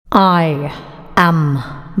I am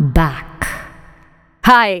back.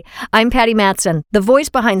 Hi, I'm Patty Mattson, the voice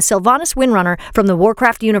behind Sylvanas Windrunner from the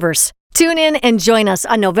Warcraft universe. Tune in and join us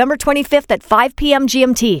on November 25th at 5 p.m.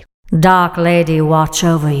 GMT. Dark Lady watch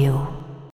over you.